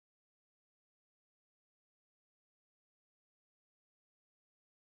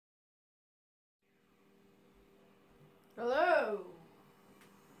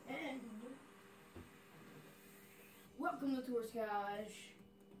Tours Cash.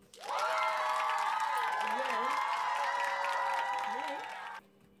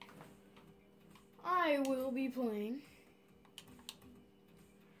 I will be playing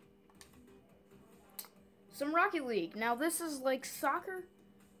some Rocket League. Now this is like soccer,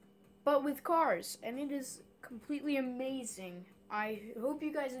 but with cars, and it is completely amazing. I hope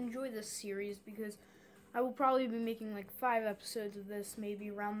you guys enjoy this series because I will probably be making like 5 episodes of this, maybe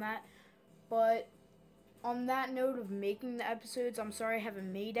around that. But on that note of making the episodes, I'm sorry I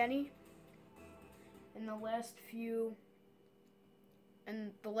haven't made any in the last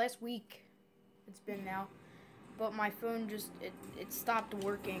week it's been now. But my phone just, it stopped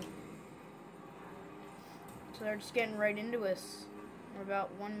working. So they're just getting right into us. We're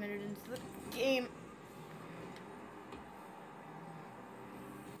about 1 minute into the game.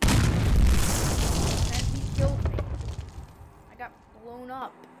 And he killed me. I got blown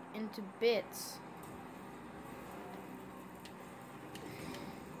up into bits.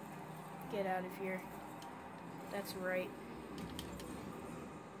 Get out of here. That's right.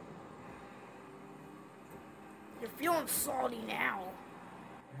 You're feeling salty now.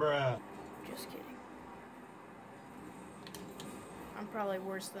 Bruh. Just kidding. I'm probably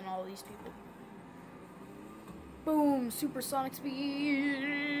worse than all these people. Boom! Supersonic speed!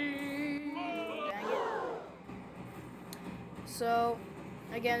 Dang it. So,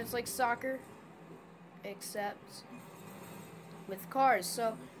 again, it's like soccer, except with cars.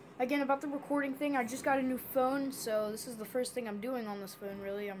 So, again, about the recording thing, I just got a new phone, so this is the first thing I'm doing on this phone,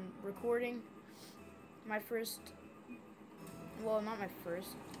 really. I'm recording my first, well, not my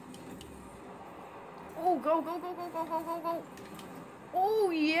first. Oh, go, go, go, go, go, go, go, go.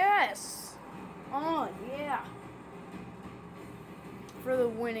 Oh, yes. Oh, yeah. For the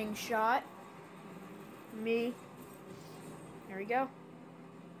winning shot. Me. There we go.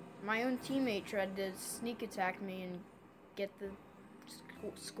 My own teammate tried to sneak attack me and get the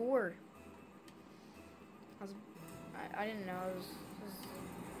score. I didn't know. It was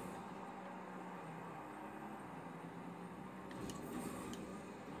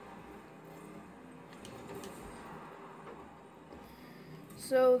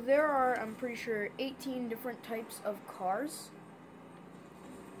So there are, I'm pretty sure, 18 different types of cars.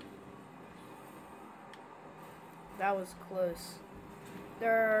 That was close.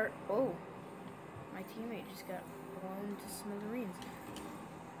 There are, oh, my teammate just got blown to smithereens.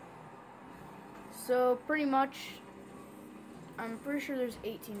 So pretty much, I'm pretty sure there's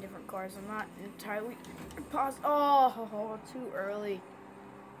 18 different cars. I'm not entirely positive. Oh, too early.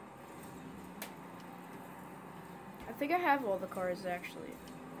 I think I have all the cars actually,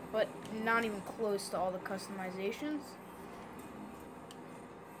 but not even close to all the customizations.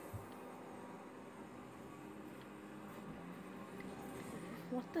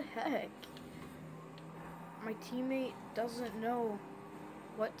 What the heck? My teammate doesn't know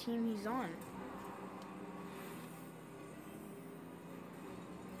what team he's on.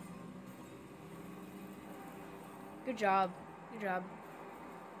 Good job. Good job.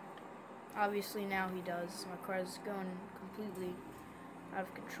 Obviously now he does. My car is going completely out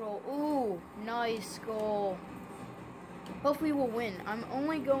of control. Ooh, nice goal. Hopefully we'll win. I'm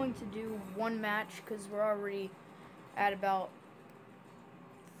only going to do 1 match because we're already at about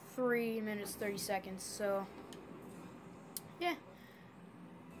 3 minutes 30 seconds. So yeah,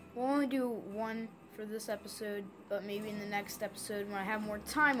 we'll only do 1 for this episode, but maybe in the next episode when I have more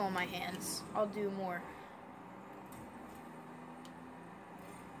time on my hands, I'll do more.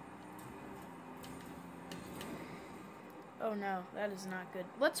 Oh no, that is not good.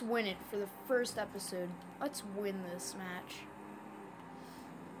 Let's win it for the first episode. Let's win this match.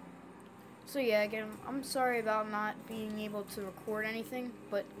 So yeah, again, I'm sorry about not being able to record anything,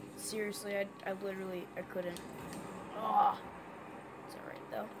 but seriously, I couldn't. Oh, it's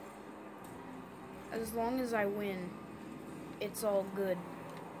alright though. As long as I win, it's all good.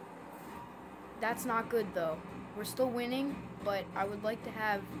 That's not good though. We're still winning, but I would like to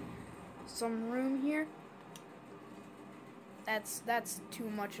have some room here. That's too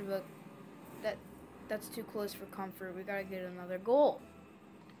much of a that's too close for comfort. We gotta get another goal.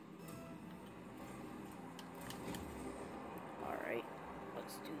 Alright,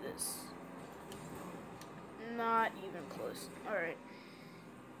 let's do this. Not even close. Alright.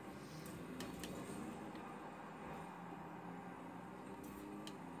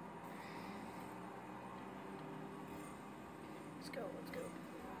 Let's go, let's go.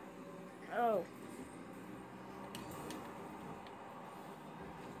 Oh.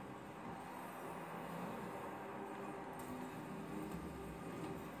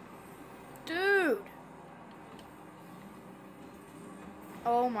 Dude!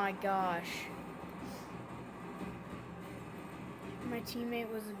 Oh my gosh.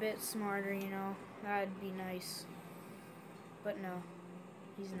 teammate was a bit smarter, you know, that'd be nice. But no,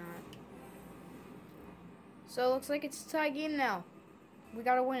 he's not. So it looks like it's a tie game now. We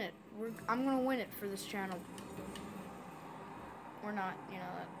gotta win it. I'm gonna win it for this channel. Or not, you know,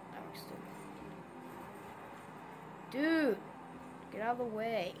 that works too. Dude, get out of the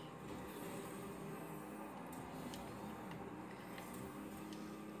way.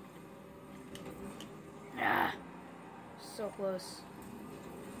 Ah, so close.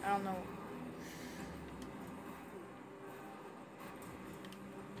 I don't know.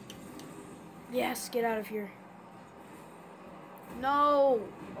 Yes, get out of here. No!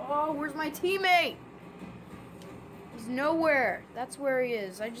 Oh, where's my teammate? He's nowhere. That's where he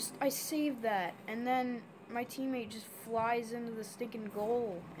is. I saved that. And then my teammate just flies into the stinking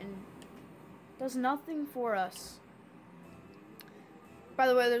goal and does nothing for us. By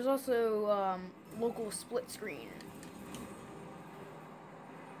the way, there's also local split screen.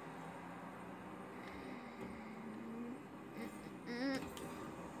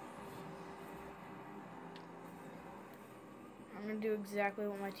 I'm gonna do exactly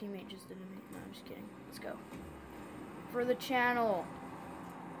what my teammate just did to me. No, I'm just kidding. Let's go. For the channel.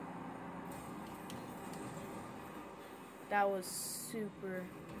 That was super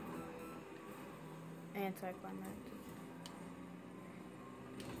anticlimactic.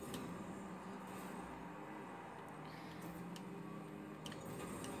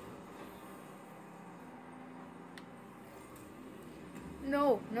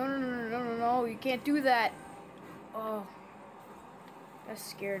 No, no, you can't do that. Oh, that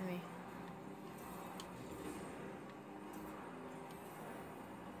scared me.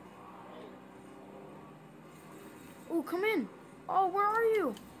 Oh, come in. Oh, where are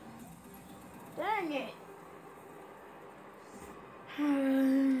you? Dang it.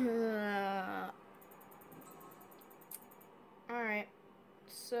 Alright,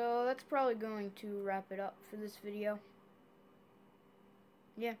 so that's probably going to wrap it up for this video.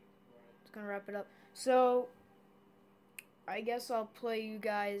 Yeah, it's gonna wrap it up. So, I guess I'll play you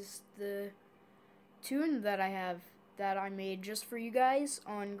guys the tune that I made just for you guys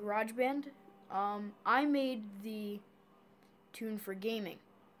on GarageBand. I made the tune for gaming.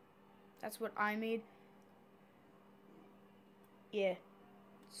 That's what I made. Yeah.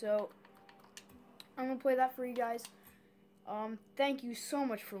 So, I'm gonna play that for you guys. Thank you so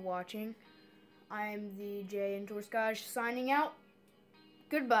much for watching. I'm the Jay and Torskaj signing out.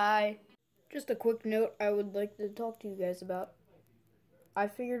 Goodbye. Just a quick note I would like to talk to you guys about. I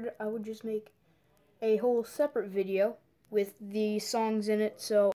figured I would just make a whole separate video with the songs in it, so